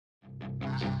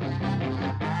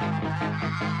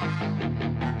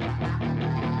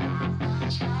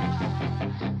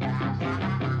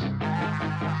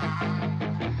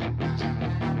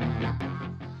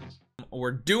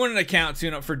We're doing an account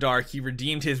tune-up for Dark. He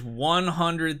redeemed his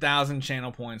 100,000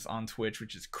 channel points on Twitch,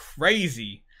 which is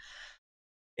crazy.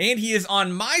 And he is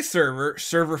on my server,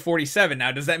 server 47.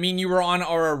 Now, does that mean you were on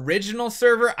our original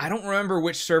server? I don't remember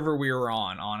which server we were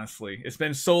on, honestly. It's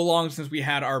been so long since we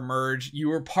had our merge. You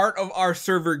were part of our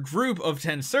server group of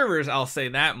 10 servers, I'll say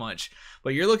that much.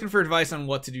 But you're looking for advice on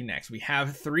what to do next. We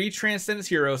have 3 Transcendence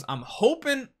Heroes. I'm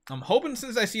hoping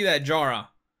since I see that Jara,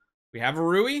 we have a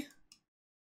Rui,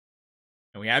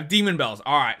 and we have Demon Bells.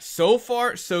 All right, so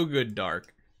far, so good,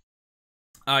 Dark.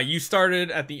 You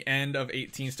started at the end of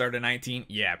 18, started 19.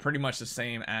 Yeah, pretty much the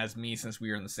same as me since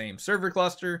we are in the same server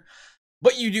cluster.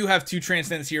 But you do have 2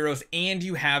 Transcendence Heroes, and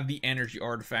you have the energy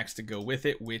artifacts to go with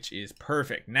it, which is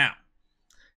perfect. Now,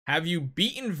 have you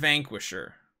beaten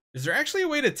Vanquisher? Is there actually a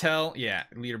way to tell? Yeah,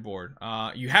 leaderboard.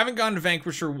 You haven't gone to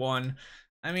Vanquisher 1.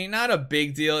 I mean, not a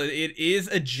big deal. It is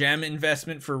a gem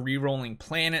investment for re-rolling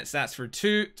planets. That's for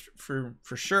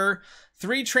sure.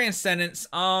 3 Transcendence.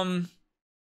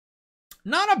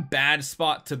 Not a bad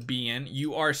spot to be in.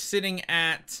 You are sitting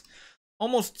at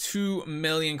almost 2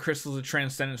 million crystals of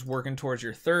Transcendence working towards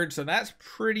your 3rd, so that's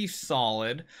pretty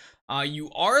solid. You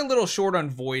are a little short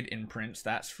on Void imprints,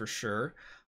 that's for sure.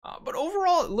 But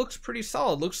overall, it looks pretty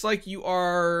solid. Looks like you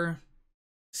are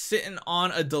sitting on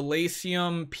a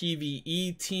Delacium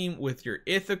PvE team with your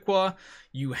Ithaca.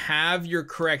 You have your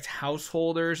correct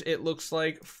householders, it looks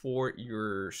like, for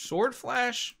your Sword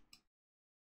Flash.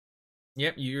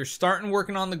 Yep, you're starting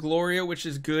working on the Gloria, which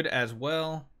is good as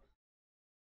well.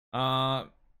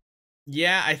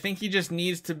 Yeah, I think he just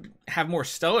needs to have more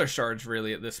Stellar Shards,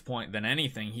 really, at this point than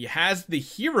anything. He has the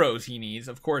heroes he needs.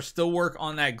 Of course, still work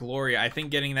on that Gloria. I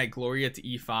think getting that Gloria to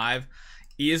E5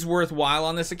 is worthwhile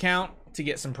on this account to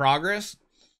get some progress.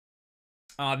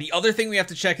 The other thing we have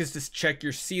to check is to check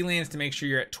your sea lands to make sure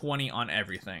you're at 20 on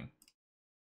everything.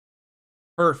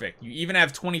 Perfect. You even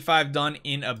have 25 done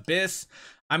in Abyss.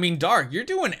 I mean, Dark, you're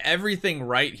doing everything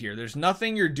right here. There's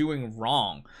nothing you're doing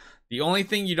wrong. The only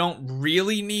thing you don't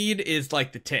really need is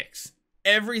like the ticks.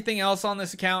 Everything else on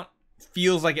this account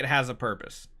feels like it has a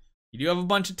purpose. You do have a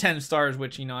bunch of 10 stars,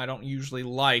 which, you know, I don't usually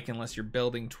like unless you're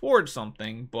building towards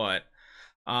something, but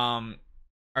our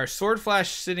Sword Flash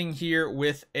sitting here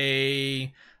with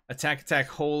a Attack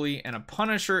Holy and a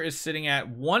Punisher is sitting at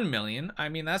 1 million. I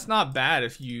mean, that's not bad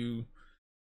if you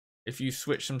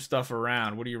switch some stuff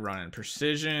around. What are you running?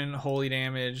 Precision, holy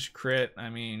damage, crit. I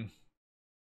mean,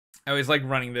 I always like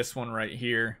running this one right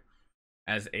here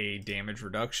as a damage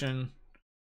reduction.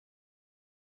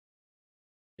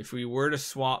 If we were to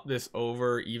swap this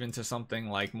over even to something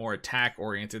like more attack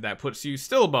oriented, that puts you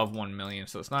still above 1 million,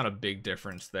 so it's not a big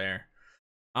difference there.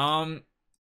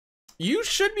 You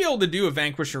should be able to do a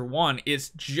Vanquisher 1. It's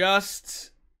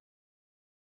just...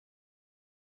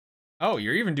 Oh,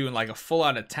 you're even doing like a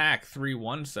full-out attack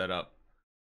 3-1 setup.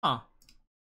 Huh.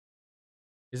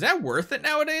 Is that worth it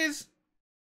nowadays?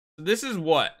 This is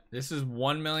what? This is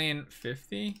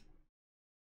 1,050,000?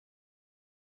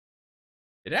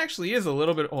 It actually is a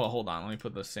little bit... Oh, hold on. Let me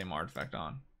put the same artifact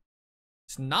on.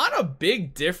 It's not a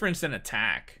big difference in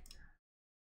attack.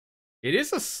 It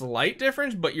is a slight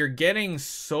difference, but you're getting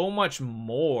so much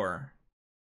more.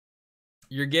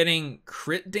 You're getting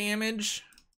crit damage.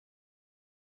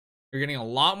 You're getting a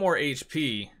lot more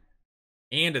HP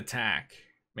and attack.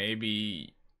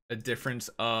 Maybe a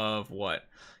difference of what?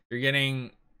 You're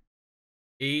getting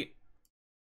 8.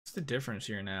 What's the difference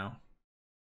here now?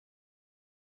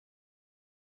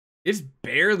 It's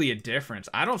barely a difference.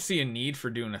 I don't see a need for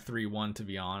doing a 3-1, to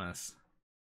be honest.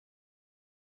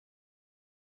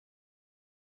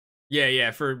 Yeah,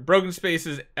 for Broken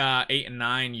Spaces 8 and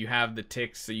 9, you have the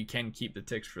ticks, so you can keep the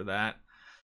ticks for that.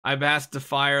 I've asked to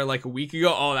fire like a week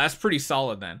ago. Oh, that's pretty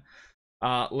solid then.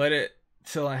 Let it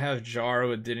till I have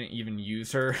Jara. Didn't even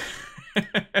use her.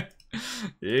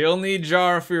 You'll need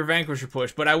Jara for your Vanquisher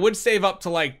push, but I would save up to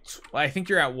like, I think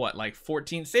you're at what, like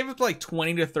 14? Save up to like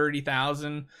 20 to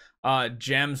 30,000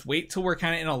 gems. Wait till we're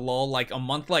kind of in a lull. Like a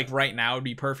month like right now would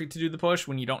be perfect to do the push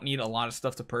when you don't need a lot of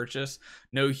stuff to purchase.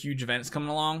 No huge events coming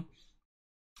along.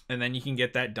 And then you can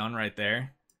get that done right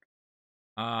there.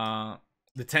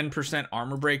 The 10%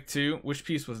 armor break too. Which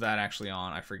piece was that actually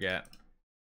on? I forget.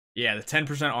 Yeah, the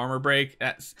 10% armor break.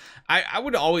 That's I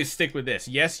would always stick with this.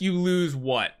 Yes, you lose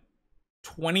what?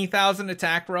 20,000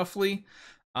 attack roughly.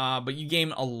 But you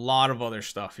gain a lot of other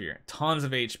stuff here. Tons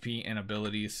of HP and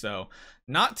abilities. So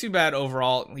not too bad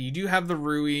overall. You do have the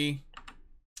Rui. You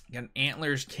got an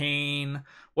Antlers Cane.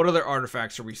 What other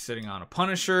artifacts are we sitting on? A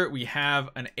Punisher. We have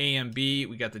an AMB.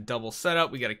 We got the double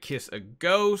setup. We got a Kiss a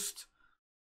Ghost.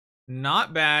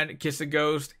 Not bad. Kiss a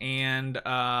Ghost. And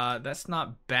that's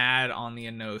not bad on the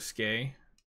Inosuke.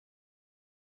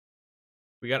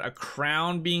 We got a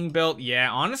crown being built.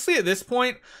 Yeah, honestly, at this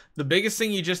point, the biggest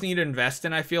thing you just need to invest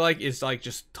in, I feel like, is like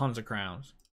just tons of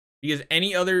crowns. Because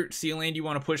any other Sea Land you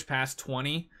want to push past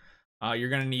 20, you're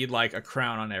going to need like a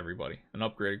crown on everybody. An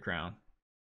upgraded crown.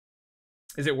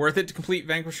 Is it worth it to complete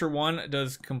Vanquisher 1?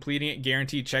 Does completing it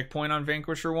guarantee checkpoint on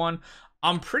Vanquisher 1?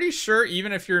 I'm pretty sure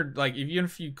even if you're like, even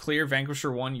if you clear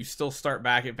Vanquisher 1, you still start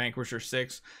back at Vanquisher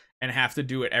 6 and have to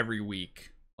do it every week.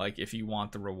 Like if you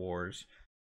want the rewards.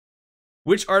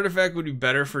 Which artifact would be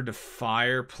better for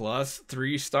Defier Plus,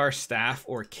 3-star Staff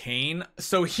or Cane?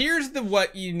 So here's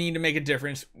what you need to make a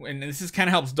difference, and this is kind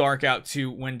of helps Dark out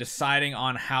too when deciding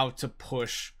on how to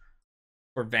push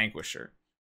for Vanquisher.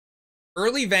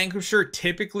 Early Vanquisher,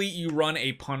 typically you run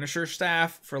a Punisher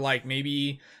Staff for like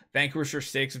maybe Vanquisher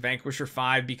 6, Vanquisher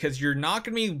 5, because you're not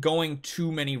going to be going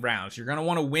too many rounds. You're going to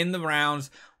want to win the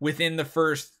rounds within the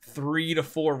first 3 to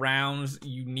 4 rounds.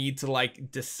 You need to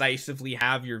like decisively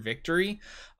have your victory.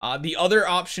 The other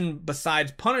option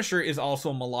besides Punisher is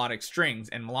also Melodic Strings,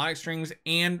 and Melodic Strings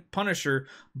and Punisher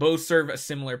both serve a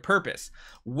similar purpose.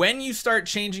 When you start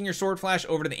changing your Sword Flash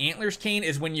over to the Antlers Cane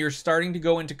is when you're starting to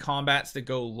go into combats that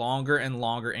go longer and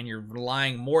longer, and you're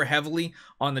relying more heavily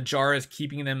on the Jaras,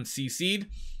 keeping them CC'd.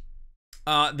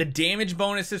 The damage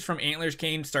bonuses from Antlers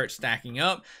Cane start stacking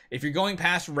up. If you're going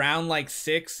past round like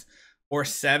 6 or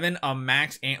 7, a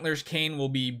max Antlers Cane will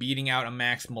be beating out a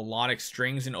max Melodic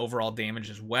Strings in overall damage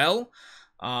as well.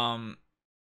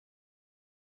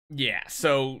 Yeah,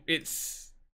 so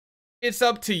it's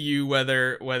up to you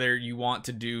whether you want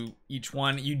to do each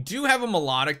one. You do have a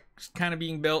Melodic kind of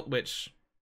being built, which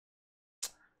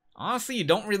honestly you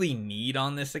don't really need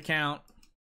on this account.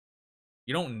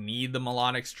 You don't need the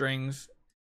Melodic Strings.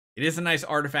 It is a nice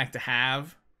artifact to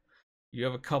have. You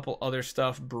have a couple other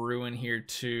stuff brewing here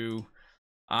too.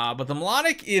 But the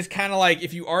Melodic is kind of like,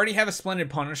 if you already have a Splendid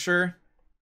Punisher,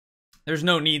 there's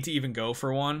no need to even go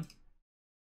for one.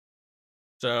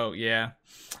 So, yeah.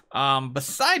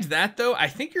 Besides that, though, I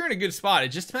think you're in a good spot. It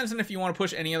just depends on if you want to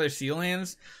push any other Sea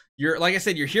Lands. Like I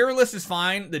said, your hero list is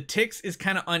fine. The Ticks is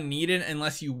kind of unneeded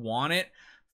unless you want it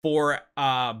for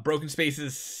Broken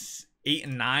Spaces 8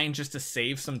 and 9 just to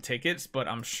save some tickets, but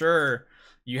I'm sure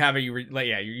you have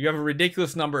you have a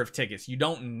ridiculous number of tickets. You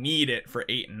don't need it for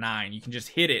 8 and 9. You can just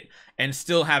hit it and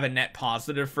still have a net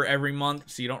positive for every month,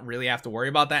 so you don't really have to worry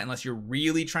about that unless you're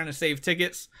really trying to save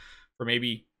tickets for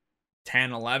maybe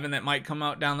 10, 11 that might come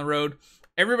out down the road.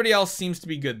 Everybody else seems to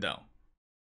be good though.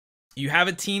 You have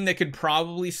a team that could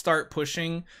probably start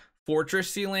pushing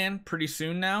Fortress Sea Land pretty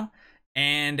soon now.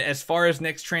 And as far as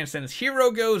next Transcendence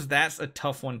hero goes, that's a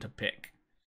tough one to pick.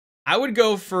 I would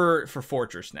go for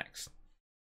Fortress next.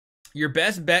 Your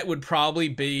best bet would probably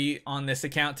be on this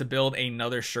account to build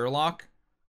another Sherlock,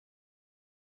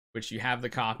 which you have the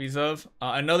copies of.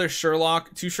 Another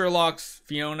Sherlock, 2 Sherlocks,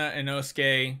 Fiona,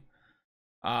 Inosuke,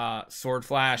 Sword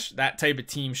Flash. That type of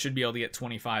team should be able to get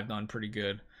 25 done pretty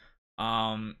good.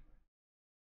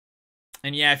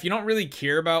 And yeah, if you don't really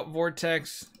care about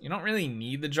Vortex, you don't really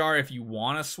need the jar. If you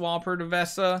want to swap her to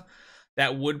Vesa,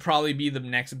 that would probably be the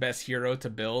next best hero to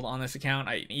build on this account.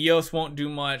 Eos won't do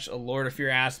much. A Lord of Fear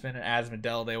Aspen and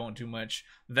Asmodel, they won't do much.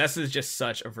 Vesa is just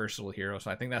such a versatile hero,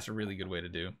 so I think that's a really good way to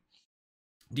do.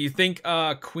 Do you think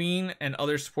Queen and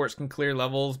other supports can clear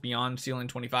levels beyond ceiling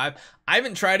 25? I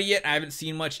haven't tried it yet. I haven't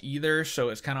seen much either, so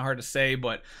it's kind of hard to say,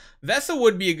 but Vesa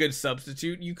would be a good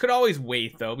substitute. You could always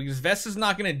wait, though, because Vesa's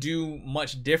not going to do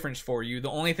much difference for you. The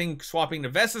only thing swapping to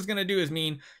Vesa's going to do is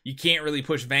mean you can't really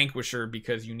push Vanquisher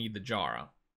because you need the Jara.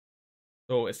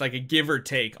 So it's like a give or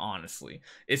take, honestly.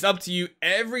 It's up to you.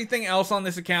 Everything else on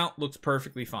this account looks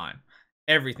perfectly fine.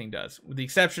 Everything does, with the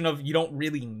exception of you don't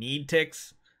really need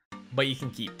ticks, but you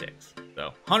can keep ticks.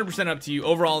 So 100% up to you.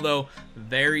 Overall though,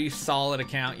 very solid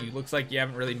account. You looks like you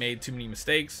haven't really made too many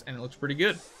mistakes, and it looks pretty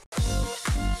good.